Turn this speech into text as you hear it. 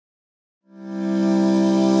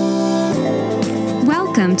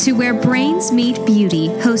Welcome to Where Brains Meet Beauty,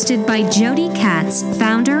 hosted by Jody Katz,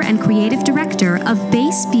 founder and creative director of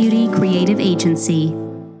Base Beauty Creative Agency.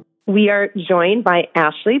 We are joined by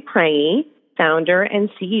Ashley Prange, founder and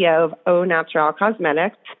CEO of Au Naturel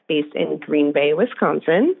Cosmetics, based in Green Bay,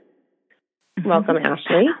 Wisconsin. Welcome,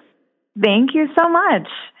 Ashley. Thank you so much.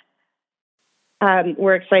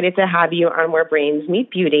 We're excited to have you on Where Brains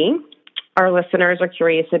Meet Beauty. Our listeners are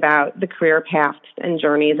curious about the career paths and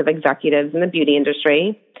journeys of executives in the beauty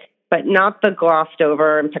industry, but not the glossed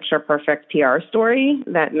over and picture perfect PR story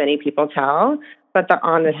that many people tell, but the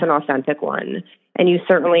honest and authentic one. And you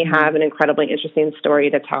certainly have an incredibly interesting story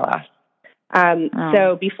to tell us.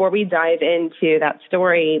 So before we dive into that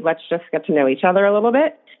story, let's just get to know each other a little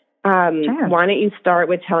bit. Sure. Why don't you start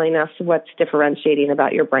with telling us what's differentiating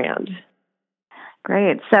about your brand?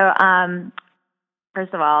 Great. So,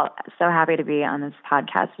 first of all, so happy to be on this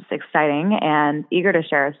podcast. It's exciting and eager to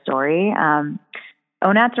share a story.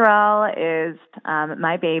 Au Naturel is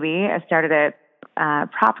my baby. I started it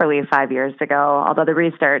properly 5 years ago, although the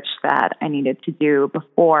research that I needed to do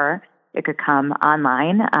before it could come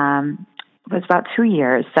online was about 2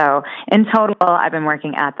 years. So in total, I've been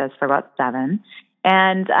working at this for about 7.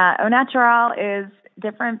 And Au Naturel is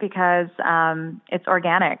different because it's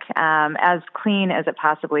organic, as clean as it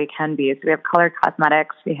possibly can be. So we have colored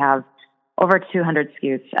cosmetics. We have over 200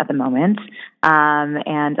 SKUs at the moment.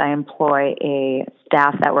 And I employ a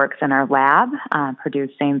staff that works in our lab,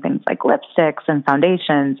 producing things like lipsticks and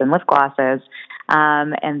foundations and lip glosses.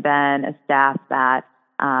 And then a staff that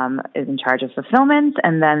is in charge of fulfillment,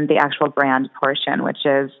 and then the actual brand portion, which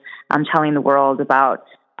is telling the world about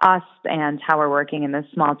us and how we're working in this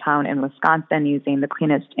small town in Wisconsin using the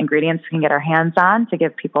cleanest ingredients we can get our hands on to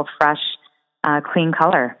give people fresh, clean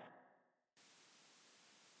color.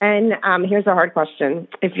 And here's a hard question.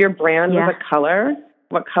 If your brand was a color,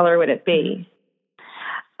 what color would it be?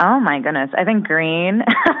 Oh, my goodness. I think green.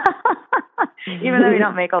 Even though we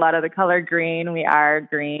don't make a lot of the color green, we are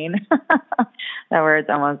green. That word's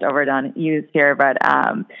almost overdone used here. But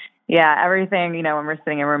yeah, everything, when we're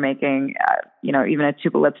sitting and we're making, even a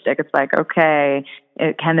tube of lipstick, it's like, okay,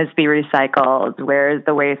 can this be recycled? Where is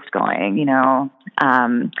the waste going?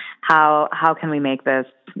 How can we make this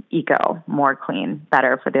eco, more clean,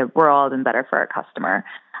 better for the world and better for our customer?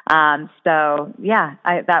 So yeah,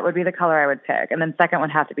 that would be the color I would pick. And then second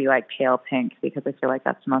would have to be like pale pink, because I feel like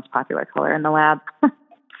that's the most popular color in the lab.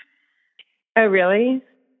 Oh, really?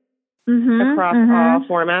 Across all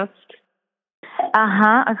formats?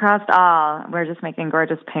 Across all. We're just making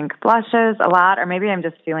gorgeous pink blushes a lot, or maybe I'm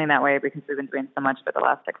just feeling that way because we've been doing so much for the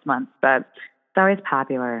last 6 months, but it's always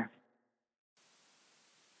popular.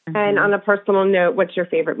 And on a personal note, what's your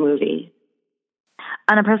favorite movie?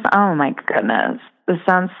 Oh my goodness. This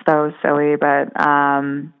sounds so silly, but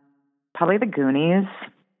probably The Goonies.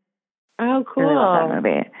 Oh, cool. I really love that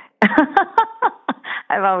movie.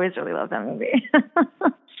 I've always really loved that movie.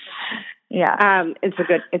 Yeah. It's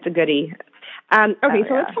a goodie. Okay,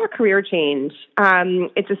 so let's talk career change.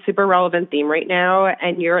 It's a super relevant theme right now,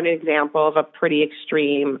 and you're an example of a pretty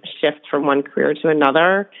extreme shift from one career to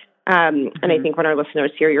another. And I think when our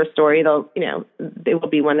listeners hear your story, they will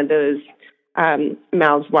be one of those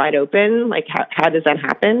mouths wide open. Like, how does that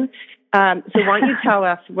happen? So why don't you tell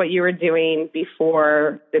us what you were doing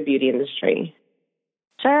before the beauty industry?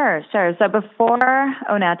 Sure. So before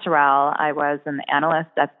Au Naturel, I was an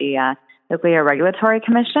analyst at the Nuclear Regulatory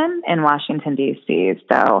Commission in Washington, D.C.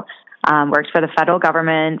 So worked for the federal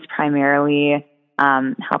government, primarily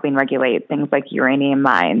helping regulate things like uranium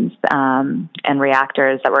mines and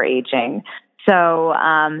reactors that were aging. So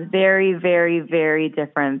very, very, very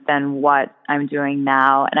different than what I'm doing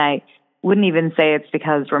now. And I wouldn't even say it's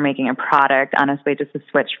because we're making a product. Honestly, just the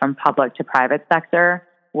switch from public to private sector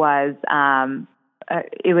was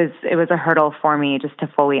it was a hurdle for me just to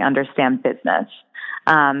fully understand business.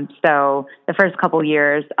 So the first couple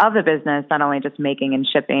years of the business, not only just making and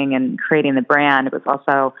shipping and creating the brand, it was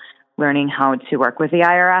also learning how to work with the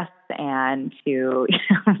IRS and to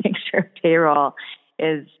make sure payroll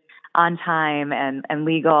is on time and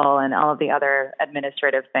legal and all of the other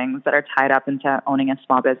administrative things that are tied up into owning a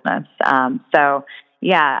small business. I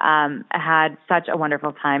had such a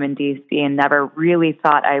wonderful time in DC and never really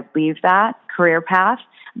thought I'd leave that career path.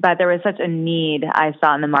 But there was such a need I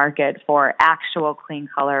saw in the market for actual clean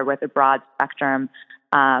color with a broad spectrum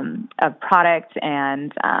of product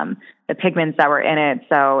and the pigments that were in it.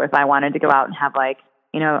 So if I wanted to go out and have a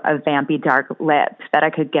vampy dark lip, that I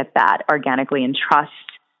could get that organically and trust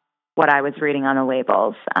what I was reading on the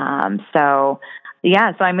labels. So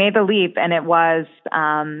I made the leap, and it was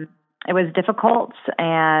it was difficult,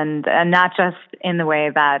 and not just in the way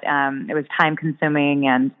that it was time consuming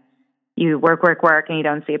and you work, and you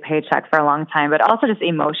don't see a paycheck for a long time, but also just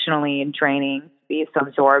emotionally draining to be so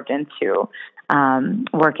absorbed into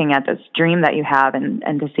working at this dream that you have and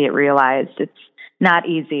to see it realized. It's not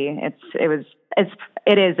easy. It is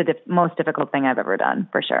the most difficult thing I've ever done,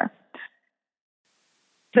 for sure.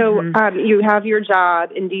 So you have your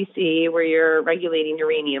job in D.C. where you're regulating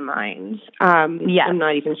uranium mines. Yes. I'm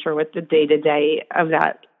not even sure what the day-to-day of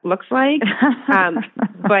that looks like.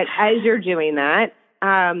 But as you're doing that,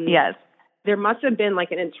 yes, there must have been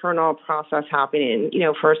like an internal process happening,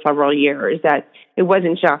 for several years, that it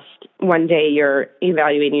wasn't just one day you're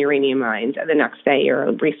evaluating uranium mines and the next day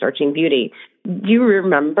you're researching beauty. Do you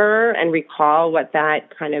remember and recall what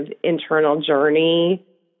that kind of internal journey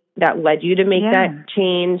that led you to make that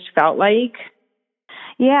change felt like?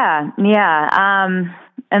 Yeah.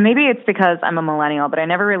 And maybe it's because I'm a millennial, but I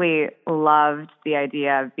never really loved the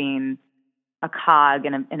idea of being a cog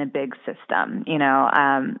in a big system.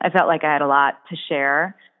 I felt like I had a lot to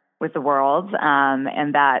share with the world,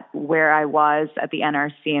 and that where I was at the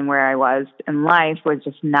NRC and where I was in life was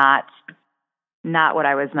just not what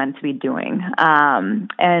I was meant to be doing.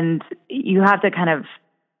 And you have to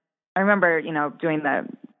I remember, doing the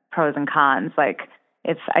pros and cons. Like,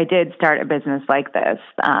 if I did start a business like this,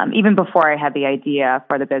 even before I had the idea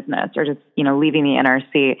for the business, or just, leaving the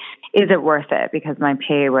NRC, is it worth it? Because my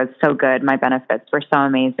pay was so good, my benefits were so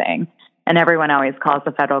amazing. And everyone always calls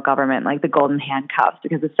the federal government like the golden handcuffs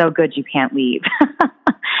because it's so good you can't leave.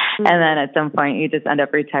 And then at some point you just end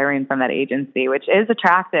up retiring from that agency, which is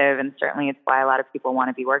attractive, and certainly it's why a lot of people want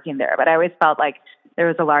to be working there. But I always felt like there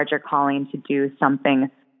was a larger calling to do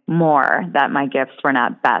something more, that my gifts were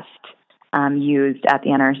not best used at the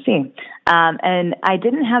NRC. And I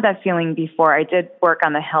didn't have that feeling before. I did work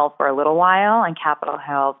on the Hill for a little while, on Capitol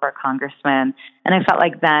Hill for a congressman. And I felt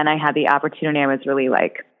like then I had the opportunity. I was really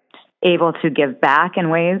able to give back in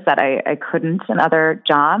ways that I couldn't in other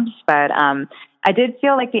jobs. But I did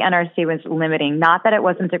feel like the NRC was limiting, not that it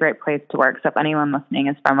wasn't a great place to work. So if anyone listening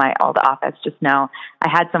is from my old office, just know I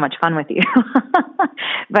had so much fun with you.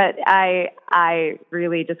 But I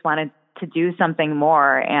really just wanted to do something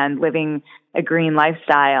more, and living a green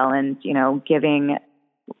lifestyle, and, giving,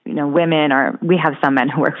 women, or we have some men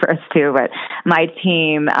who work for us too, but my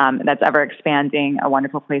team that's ever expanding, a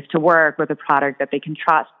wonderful place to work with a product that they can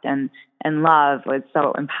trust and love, was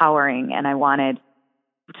so empowering. And I wanted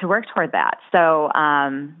to work toward that. So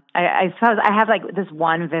I suppose I have this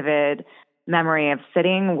one vivid memory of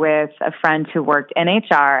sitting with a friend who worked in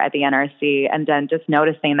HR at the NRC, and then just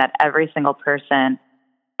noticing that every single person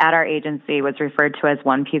at our agency was referred to as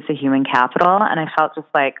one piece of human capital. And I felt just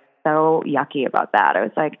so yucky about that. I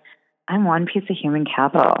was like, I'm one piece of human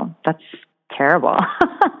capital. That's terrible.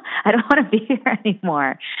 I don't want to be here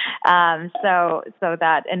anymore. So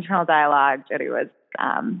that internal dialogue, Jody,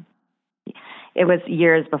 it was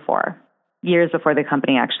years before the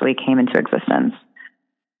company actually came into existence.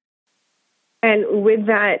 And with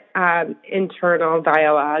that internal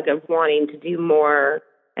dialogue of wanting to do more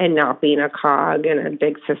and not being a cog in a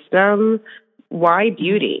big system, why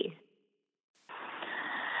beauty?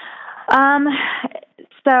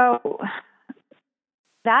 So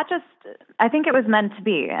that I think it was meant to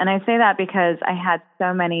be. And I say that because I had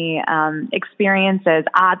so many experiences,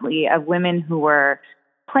 oddly, of women who were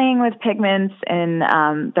playing with pigments in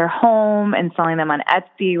their home and selling them on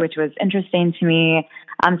Etsy, which was interesting to me.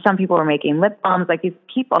 Some people were making lip balms. These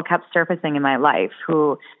people kept surfacing in my life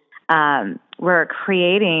who were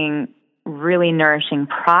creating really nourishing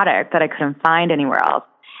product that I couldn't find anywhere else.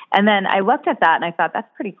 And then I looked at that and I thought, that's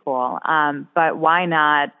pretty cool. But why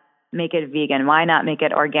not make it vegan? Why not make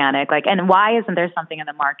it organic? And why isn't there something in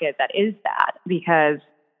the market that is that? Because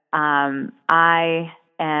I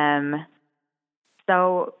am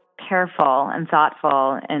so careful and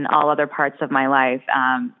thoughtful in all other parts of my life.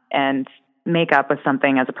 And makeup was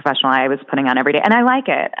something as a professional I was putting on every day. And I like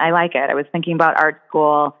it. I was thinking about art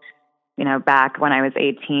school, back when I was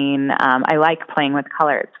 18. I like playing with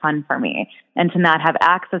color. It's fun for me. And to not have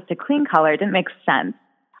access to clean color didn't make sense.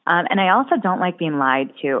 And I also don't like being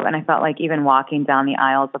lied to. And I felt like even walking down the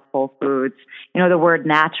aisles of Whole Foods, the word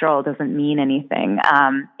natural doesn't mean anything.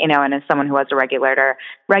 And as someone who was a regulator,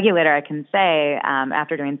 I can say,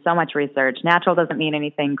 after doing so much research, natural doesn't mean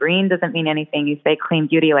anything. Green doesn't mean anything. You say clean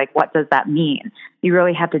beauty, what does that mean? You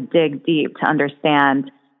really have to dig deep to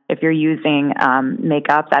understand if you're using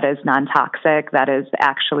makeup that is non-toxic, that is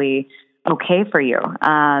actually okay for you.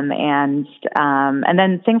 And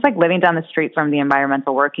then things like living down the street from the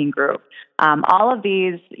Environmental Working Group, all of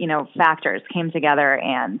these, factors came together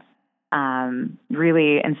and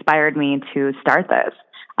really inspired me to start this.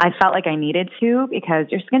 I felt like I needed to because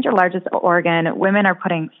your skin's your largest organ. Women are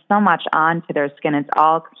putting so much onto their skin. It's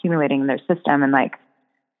all accumulating in their system. And like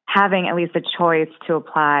having at least a choice to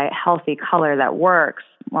apply healthy color that works,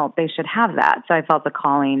 well, they should have that. So I felt the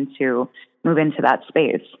calling to move into that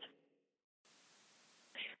space.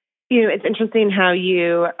 It's interesting how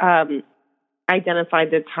you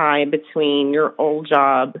identified the tie between your old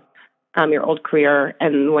job, your old career,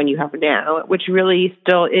 and the one you have now, which really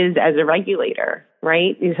still is as a regulator,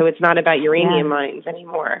 right? So it's not about uranium mines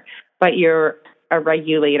anymore, but you're a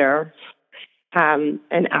regulator, an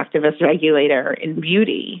activist regulator in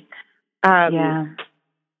beauty.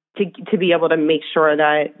 To be able to make sure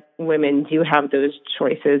that women do have those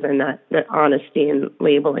choices and that honesty in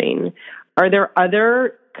labeling. Are there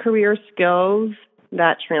other career skills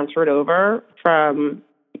that transferred over from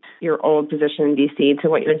your old position in DC to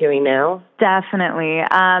what you're doing now? Definitely.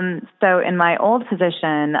 So in my old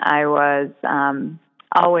position, I was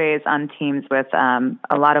always on teams with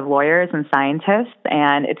a lot of lawyers and scientists,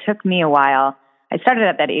 and it took me a while. I started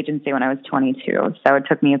at that agency when I was 22, so it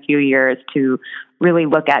took me a few years to really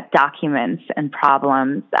look at documents and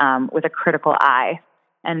problems with a critical eye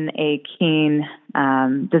and a keen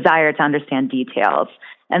desire to understand details.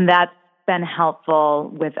 And that's been helpful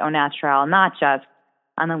with Au Naturel, not just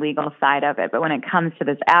on the legal side of it, but when it comes to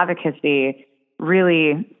this advocacy,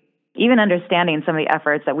 really even understanding some of the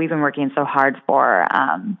efforts that we've been working so hard for.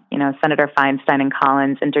 Senator Feinstein and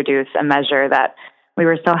Collins introduced a measure that we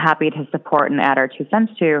were so happy to support and add our 2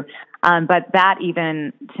 cents to. But that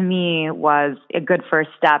even, to me, was a good first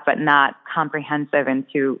step, but not comprehensive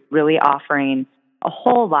into really offering a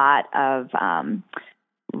whole lot of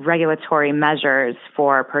regulatory measures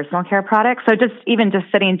for personal care products. So just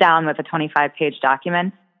sitting down with a 25-page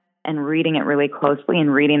document and reading it really closely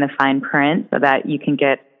and reading the fine print so that you can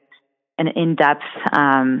get an in-depth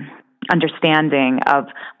understanding of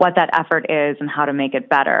what that effort is and how to make it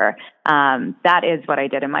better. That is what I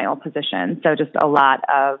did in my old position. So just a lot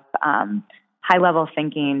of high-level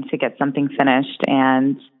thinking to get something finished.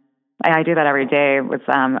 And I do that every day with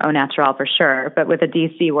Au Naturel for sure. But with the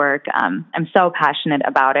DC work, I'm so passionate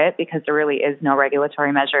about it because there really is no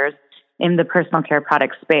regulatory measures in the personal care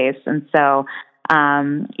product space. And so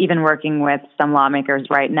even working with some lawmakers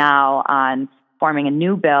right now on forming a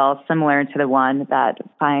new bill similar to the one that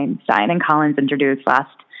Feinstein and Collins introduced last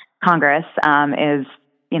Congress is,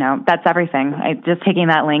 that's everything. Just taking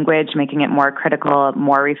that language, making it more critical,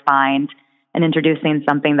 more refined, and introducing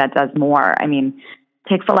something that does more.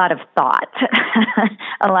 Takes a lot of thought,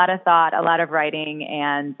 a lot of writing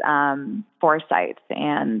and foresight.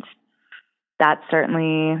 And that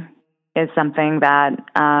certainly is something that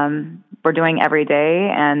we're doing every day.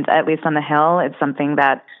 And at least on the Hill, it's something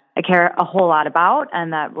that I care a whole lot about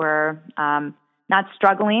and that we're not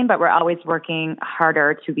struggling, but we're always working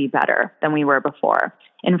harder to be better than we were before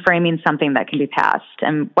in framing something that can be passed.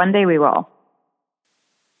 And one day we will.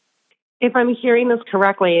 If I'm hearing this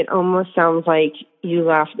correctly, it almost sounds like you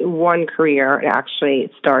left one career to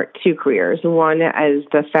actually start 2 careers, one as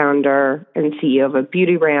the founder and CEO of a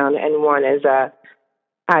beauty brand and one as a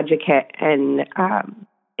advocate and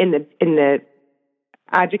in the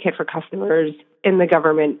advocate for customers in the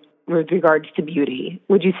government with regards to beauty.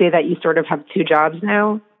 Would you say that you sort of have 2 jobs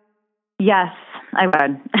now? Yes, I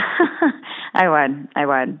would. I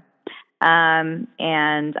would.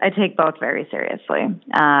 And I take both very seriously.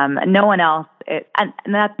 No one else, and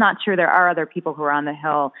that's not true. There are other people who are on the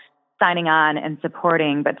Hill signing on and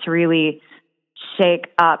supporting, but to really shake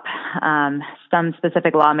up some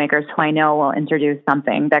specific lawmakers who I know will introduce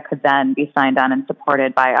something that could then be signed on and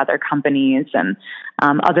supported by other companies and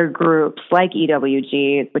other groups like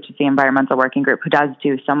EWG, which is the Environmental Working Group, who does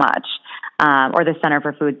do so much, or the Center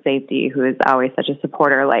for Food Safety, who is always such a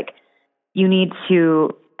supporter. Like, you need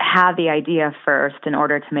to have the idea first in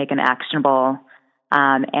order to make an actionable,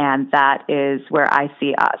 and that is where I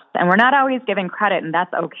see us. And we're not always given credit, and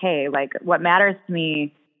that's okay. Like, what matters to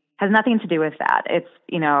me has nothing to do with that. It's,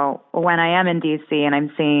 when I am in DC and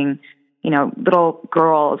I'm seeing, little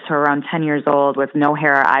girls who are around 10 years old with no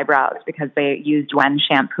hair or eyebrows because they used Wen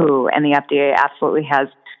shampoo, and the FDA absolutely has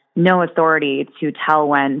no authority to tell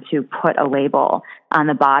when to put a label on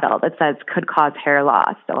the bottle that says could cause hair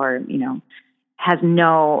loss or, has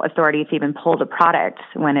no authority to even pull the product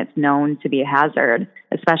when it's known to be a hazard,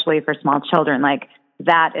 especially for small children. Like,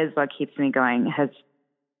 that is what keeps me going. It has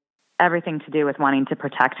everything to do with wanting to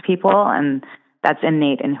protect people, and that's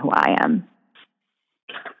innate in who I am.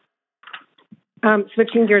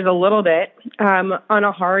 Switching gears a little bit, on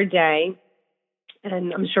a hard day,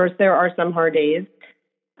 and I'm sure there are some hard days,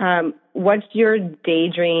 What's your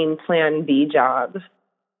daydream plan B job?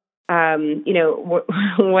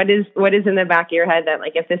 What is in the back of your head that,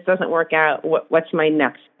 like, if this doesn't work out, what's my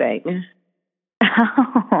next thing?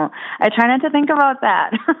 Oh, I try not to think about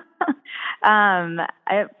that.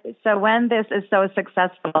 So when this is so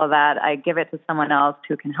successful that I give it to someone else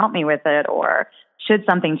who can help me with it, or should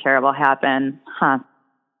something terrible happen,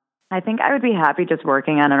 I think I would be happy just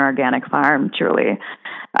working on an organic farm, truly,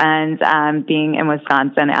 and being in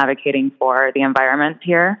Wisconsin, advocating for the environment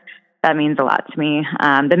here. That means a lot to me.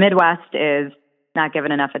 The Midwest is not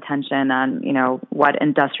given enough attention on, what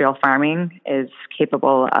industrial farming is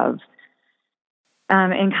capable of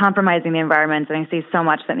in compromising the environment. And I see so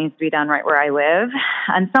much that needs to be done right where I live,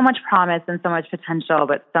 and so much promise and so much potential,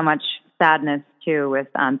 but so much sadness too with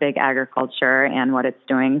big agriculture and what it's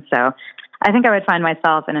doing. So I think I would find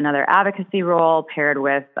myself in another advocacy role paired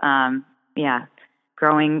with,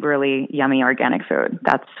 growing really yummy organic food.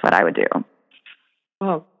 That's what I would do.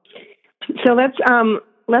 Oh, so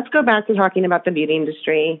let's go back to talking about the beauty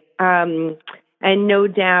industry. And no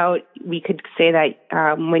doubt we could say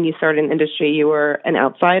that when you started in the industry, you were an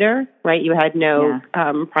outsider, right? You had no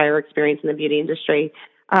prior experience in the beauty industry.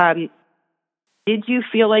 Did you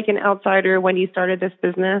feel like an outsider when you started this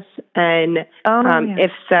business? And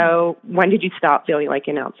if so, when did you stop feeling like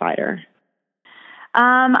an outsider?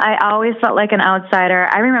 I always felt like an outsider.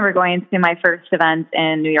 I remember going to my first event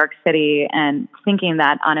in New York City and thinking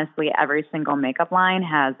that, honestly, every single makeup line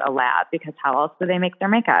has a lab, because how else do they make their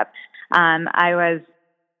makeup? I was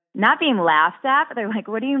not being laughed at, but they're like,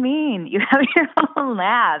 "What do you mean you have your own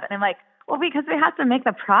lab?" And I'm like, well, because we have to make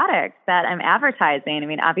the product that I'm advertising. I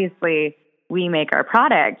mean, obviously, we make our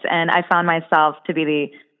product. And I found myself to be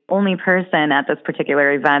the only person at this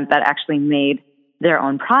particular event that actually made their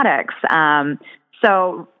own products.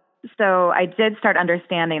 So I did start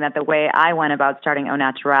understanding that the way I went about starting Au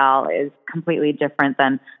Naturel is completely different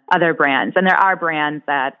than other brands. And there are brands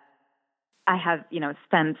that I have,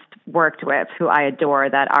 since worked with, who I adore,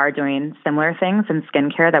 that are doing similar things in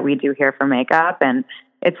skincare that we do here for makeup. And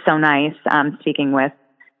it's so nice speaking with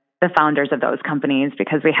the founders of those companies,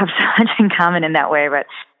 because we have so much in common in that way. But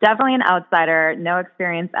definitely an outsider, no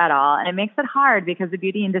experience at all. And it makes it hard because the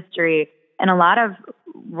beauty industry in a lot of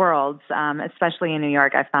worlds, especially in New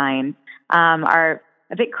York, I find, are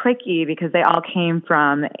a bit cliquey, because they all came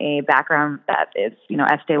from a background that is,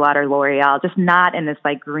 Estee Lauder, L'Oreal, just not in this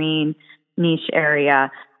like green niche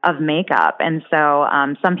area of makeup. And so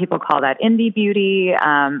some people call that indie beauty.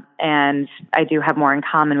 And I do have more in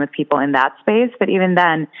common with people in that space. But even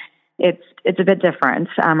then, it's a bit different.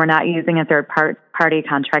 We're not using a third party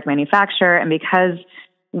contract manufacturer. And because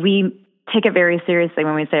we take it very seriously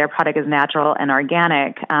when we say our product is natural and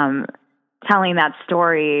organic, telling that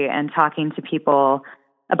story and talking to people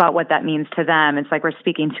about what that means to them, it's like we're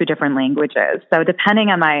speaking two different languages. So depending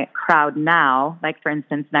on my crowd now, like for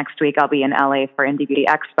instance, next week I'll be in LA for Indie Beauty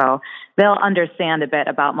Expo, they'll understand a bit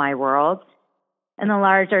about my world. In the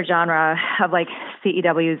larger genre of like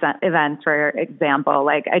CEW's events, for example,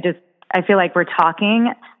 I feel like we're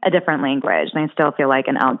talking a different language, and I still feel like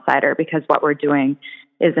an outsider, because what we're doing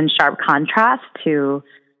is in sharp contrast to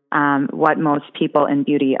what most people in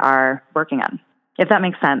beauty are working on, if that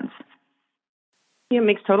makes sense. Yeah, it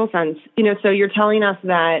makes total sense. So you're telling us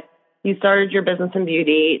that you started your business in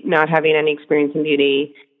beauty, not having any experience in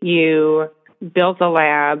beauty. You built a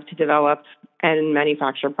lab to develop and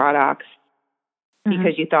manufacture products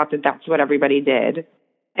because you thought that that's what everybody did.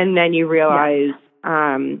 And then you realized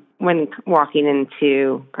when walking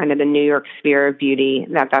into kind of the New York sphere of beauty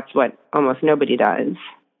that that's what almost nobody does.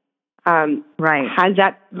 Right. Has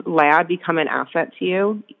that lab become an asset to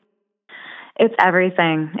you? It's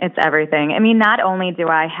everything. It's everything. I mean, not only do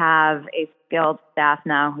I have a skilled staff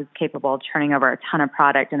now who's capable of turning over a ton of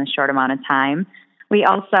product in a short amount of time, we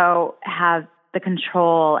also have the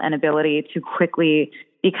control and ability to quickly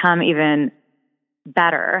become even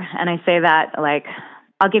better. And I say that,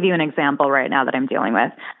 I'll give you an example right now that I'm dealing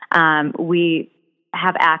with. We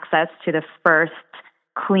have access to the first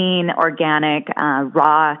clean, organic,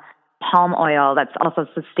 raw palm oil that's also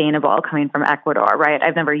sustainable coming from Ecuador, right?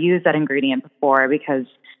 I've never used that ingredient before, because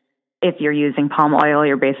if you're using palm oil,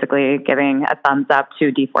 you're basically giving a thumbs up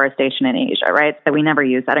to deforestation in Asia, right? So we never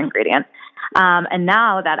use that ingredient. And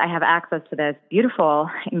now that I have access to this beautiful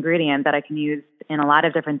ingredient that I can use in a lot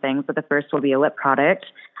of different things, but the first will be a lip product,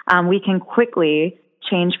 we can quickly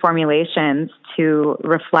change formulations to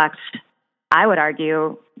reflect, I would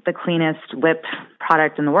argue, the cleanest lip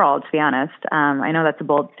product in the world, to be honest. I know that's a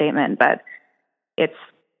bold statement, but it's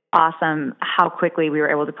awesome how quickly we were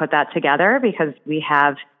able to put that together, because we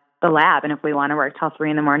have the lab. And if we want to work till 3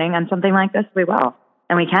 a.m. on something like this, we will.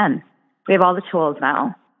 And we can. We have all the tools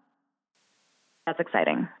now. That's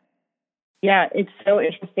exciting. Yeah, it's so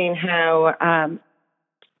interesting how,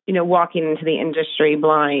 walking into the industry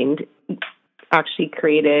blind actually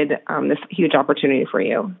created this huge opportunity for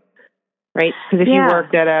you, right? Because if you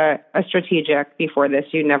worked at a strategic before this,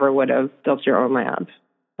 you never would have built your own lab,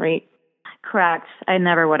 right? Correct. I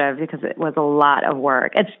never would have because it was a lot of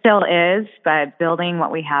work. It still is, but building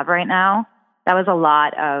what we have right now, that was a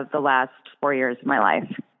lot of the last 4 years of my life.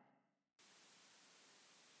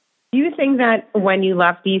 Do you think that when you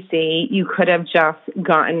left DC, you could have just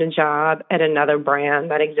gotten a job at another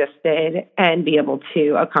brand that existed and be able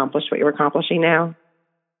to accomplish what you're accomplishing now?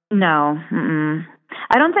 No.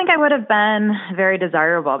 I don't think I would have been very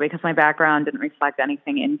desirable because my background didn't reflect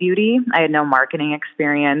anything in beauty. I had no marketing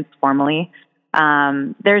experience formally.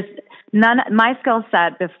 There's none. My skill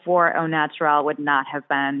set before Au Naturel would not have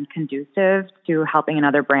been conducive to helping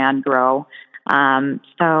another brand grow.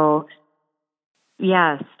 So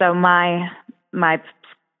my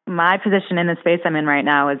position in the space I'm in right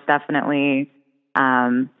now is definitely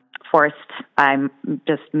forced by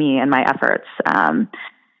just me and my efforts.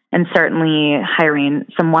 And certainly hiring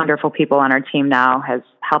some wonderful people on our team now has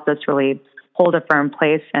helped us really hold a firm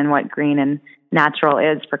place in what green and natural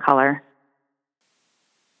is for color.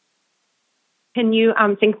 Can you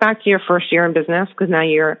think back to your first year in business? Because now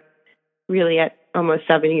you're really at almost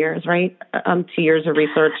 7 years, right? 2 years of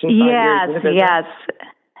research and 5 years in the business.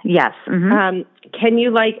 Yes. Mm-hmm. Can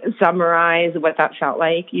you summarize what that felt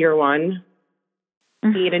like year one?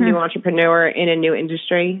 Being a new entrepreneur in a new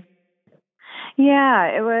industry?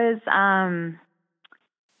 Yeah, it was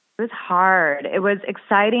hard. It was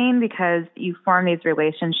exciting because you form these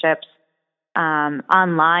relationships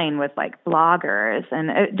online with bloggers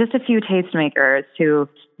and just a few tastemakers who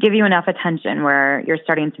give you enough attention where you're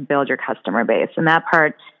starting to build your customer base. And that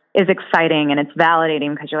part is exciting and it's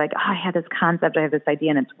validating because you're like, oh, I had this concept, I have this idea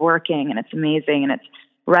and it's working and it's amazing and it's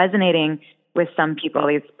resonating with some people,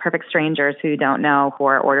 these perfect strangers who you don't know who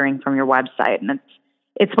are ordering from your website. And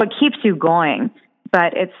it's what keeps you going.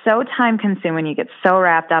 But it's so time consuming. You get so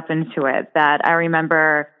wrapped up into it that I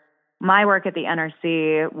remember my work at the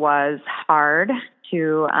NRC was hard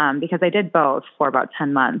to, because I did both for about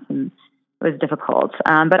 10 months and it was difficult.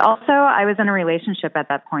 But also I was in a relationship at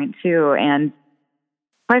that point too. And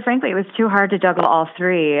quite frankly, it was too hard to juggle all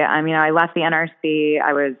three. I mean, I left the NRC.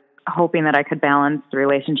 I was hoping that I could balance the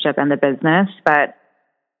relationship and the business, but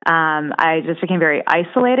I just became very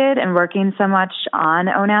isolated and working so much on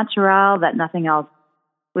Au Naturel that nothing else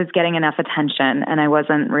was getting enough attention. And I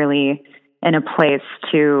wasn't really in a place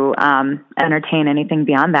to entertain anything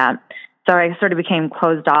beyond that. So I sort of became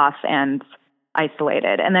closed off and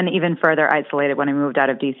isolated, and then even further isolated when I moved out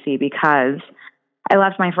of DC because I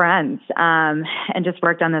left my friends and just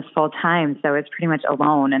worked on this full time. So it's pretty much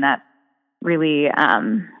alone, and that really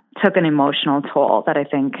took an emotional toll that I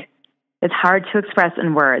think is hard to express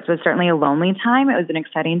in words. It was certainly a lonely time. It was an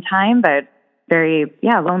exciting time, but very,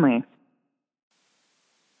 lonely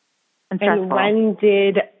and stressful. And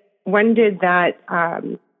when did that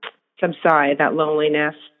subside, that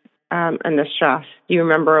loneliness and the stress? Do you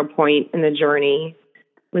remember a point in the journey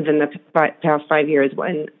within the past 5 years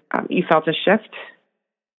when you felt a shift?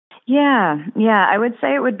 Yeah. I would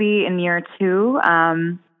say it would be in year two.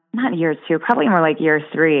 Not year two, probably more like year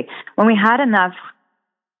three, when we had enough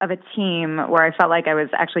of a team where I felt like I was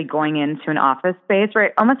actually going into an office space where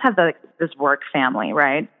I almost have this work family,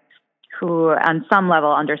 right? Who on some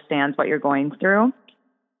level understands what you're going through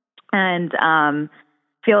and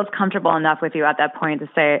feels comfortable enough with you at that point to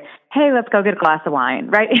say, hey, let's go get a glass of wine,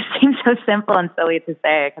 right? It seems so simple and silly to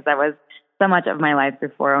say because that was so much of my life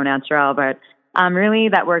before Au Naturel, but really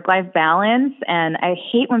that work-life balance. And I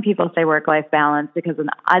hate when people say work-life balance because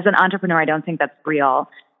as an entrepreneur, I don't think that's real.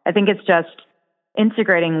 I think it's just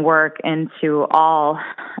integrating work into all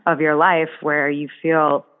of your life where you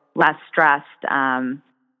feel less stressed,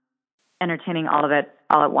 entertaining all of it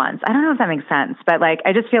all at once. I don't know if that makes sense, but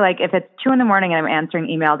I just feel like if it's 2 a.m. and I'm answering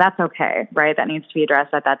email, that's okay, right? That needs to be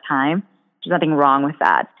addressed at that time. There's nothing wrong with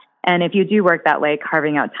that. And if you do work that late,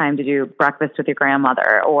 carving out time to do breakfast with your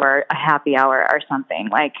grandmother or a happy hour or something,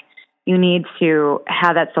 you need to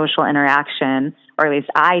have that social interaction, or at least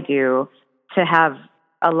I do, to have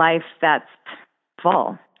a life that's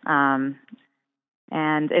full. And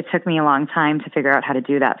it took me a long time to figure out how to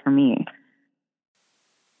do that for me.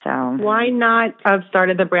 So why not have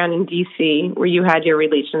started the brand in DC where you had your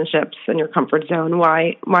relationships and your comfort zone?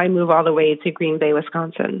 Why move all the way to Green Bay,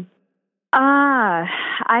 Wisconsin?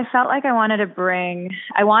 I felt like I wanted to bring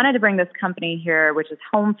this company here, which is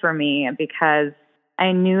home for me, because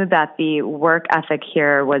I knew that the work ethic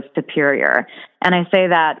here was superior. And I say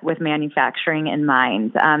that with manufacturing in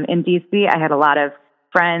mind. In DC, I had a lot of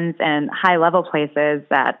friends and high-level places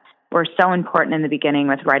that were so important in the beginning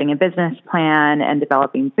with writing a business plan and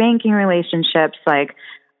developing banking relationships, like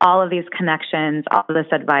all of these connections, all of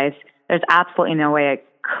this advice. There's absolutely no way I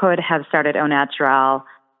could have started Au Naturel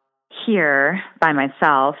here by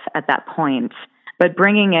myself at that point. But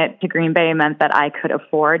bringing it to Green Bay meant that I could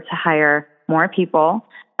afford to hire more people.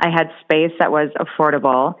 I had space that was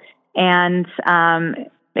affordable. And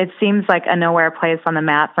it seems like a nowhere place on the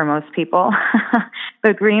map for most people.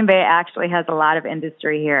 But Green Bay actually has a lot of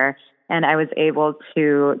industry here. And I was able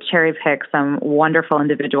to cherry pick some wonderful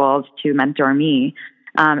individuals to mentor me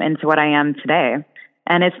into what I am today.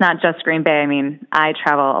 And it's not just Green Bay. I mean, I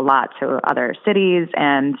travel a lot to other cities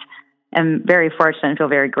and am very fortunate and feel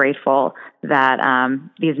very grateful that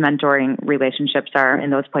these mentoring relationships are in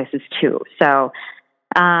those places too. So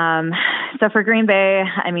for Green Bay,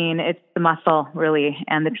 I mean, it's the muscle really,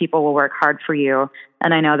 and the people will work hard for you.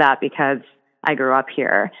 And I know that because I grew up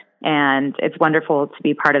here, and it's wonderful to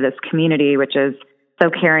be part of this community, which is so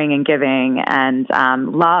caring and giving, and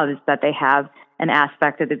loves that they have an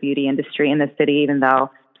aspect of the beauty industry in the city, even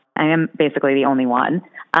though I am basically the only one.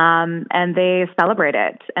 And they celebrate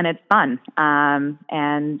it, and it's fun.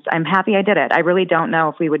 And I'm happy I did it. I really don't know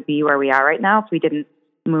if we would be where we are right now if we didn't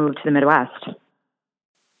move to the Midwest.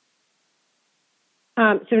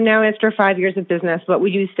 So now after 5 years of business, what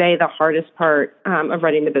would you say the hardest part of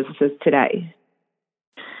running the business is today?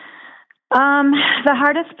 The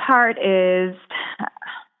hardest part is,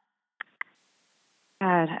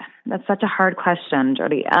 God, that's such a hard question,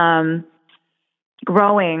 Jody.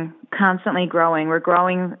 Growing, constantly growing. We're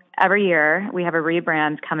growing every year. We have a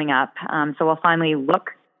rebrand coming up. So we'll finally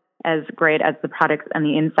look as great as the product on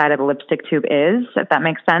the inside of the lipstick tube is, if that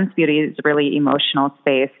makes sense. Beauty is a really emotional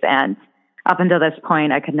space. And up until this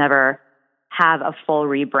point, I could never have a full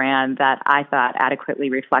rebrand that I thought adequately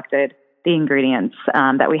reflected the ingredients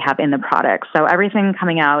that we have in the product. So everything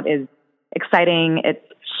coming out is exciting. It's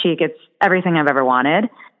chic. It's everything I've ever wanted.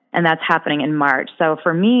 And that's happening in March. So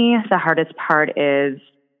for me, the hardest part is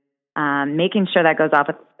making sure that goes off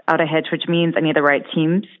without a hitch, which means I need the right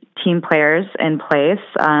team players in place.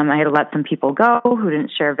 I had to let some people go who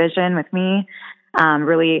didn't share vision with me,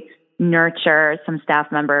 really nurture some staff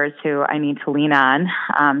members who I need to lean on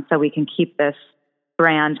so we can keep this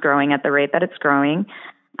brand growing at the rate that it's growing.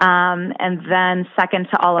 And then second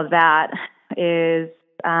to all of that is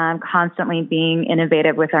constantly being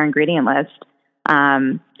innovative with our ingredient list.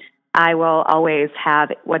 I will always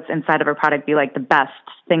have what's inside of a product be like the best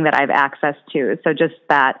thing that I have access to. So just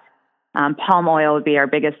that palm oil would be our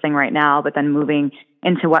biggest thing right now, but then moving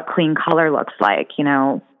into what clean color looks like. You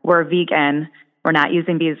know, we're vegan. We're not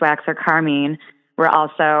using beeswax or carmine. We're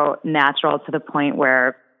also natural to the point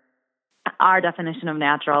where our definition of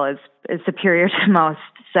natural is superior to most.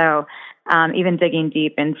 So even digging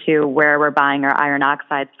deep into where we're buying our iron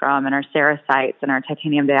oxides from and our sericites and our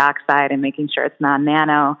titanium dioxide and making sure it's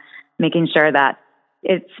non-nano, making sure that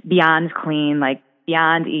it's beyond clean, like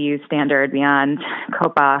beyond EU standard, beyond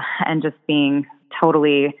COPA, and just being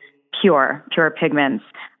totally pure pigments.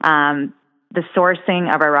 The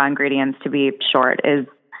sourcing of our raw ingredients, to be short, is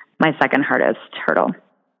my second hardest hurdle.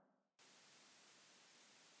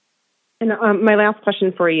 And my last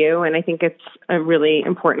question for you, and I think it's a really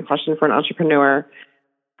important question for an entrepreneur.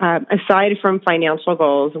 Aside from financial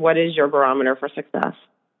goals, what is your barometer for success?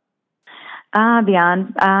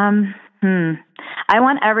 Beyond. I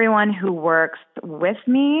want everyone who works with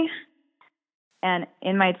me and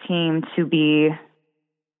in my team to be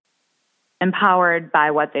empowered by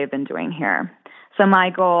what they've been doing here. So my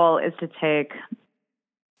goal is to take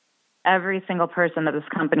every single person that this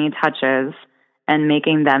company touches and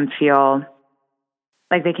making them feel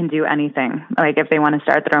like they can do anything. Like if they want to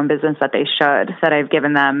start their own business, that they should, that I've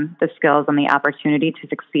given them the skills and the opportunity to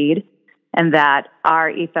succeed, and that our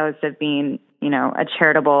ethos of being, a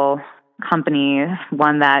charitable company,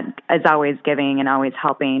 one that is always giving and always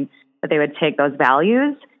helping, that they would take those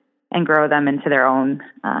values and grow them into their own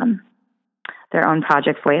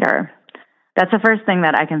projects later. That's the first thing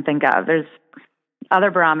that I can think of. There's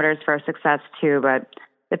other barometers for success too, but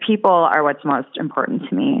the people are what's most important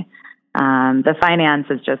to me. The finance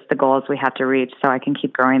is just the goals we have to reach so I can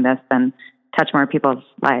keep growing this and touch more people's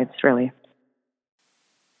lives, really.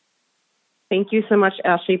 Thank you so much,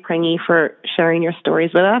 Ashley Prange, for sharing your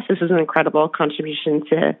stories with us. This is an incredible contribution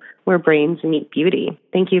to Where Brains Meet Beauty.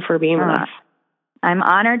 Thank you for being with us. I'm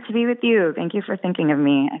honored to be with you. Thank you for thinking of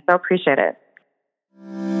me. I so appreciate it.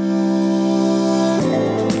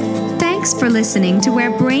 Thanks for listening to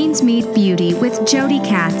Where Brains Meet Beauty with Jody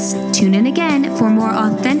Katz. Tune in again for more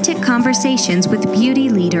authentic conversations with beauty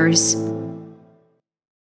leaders.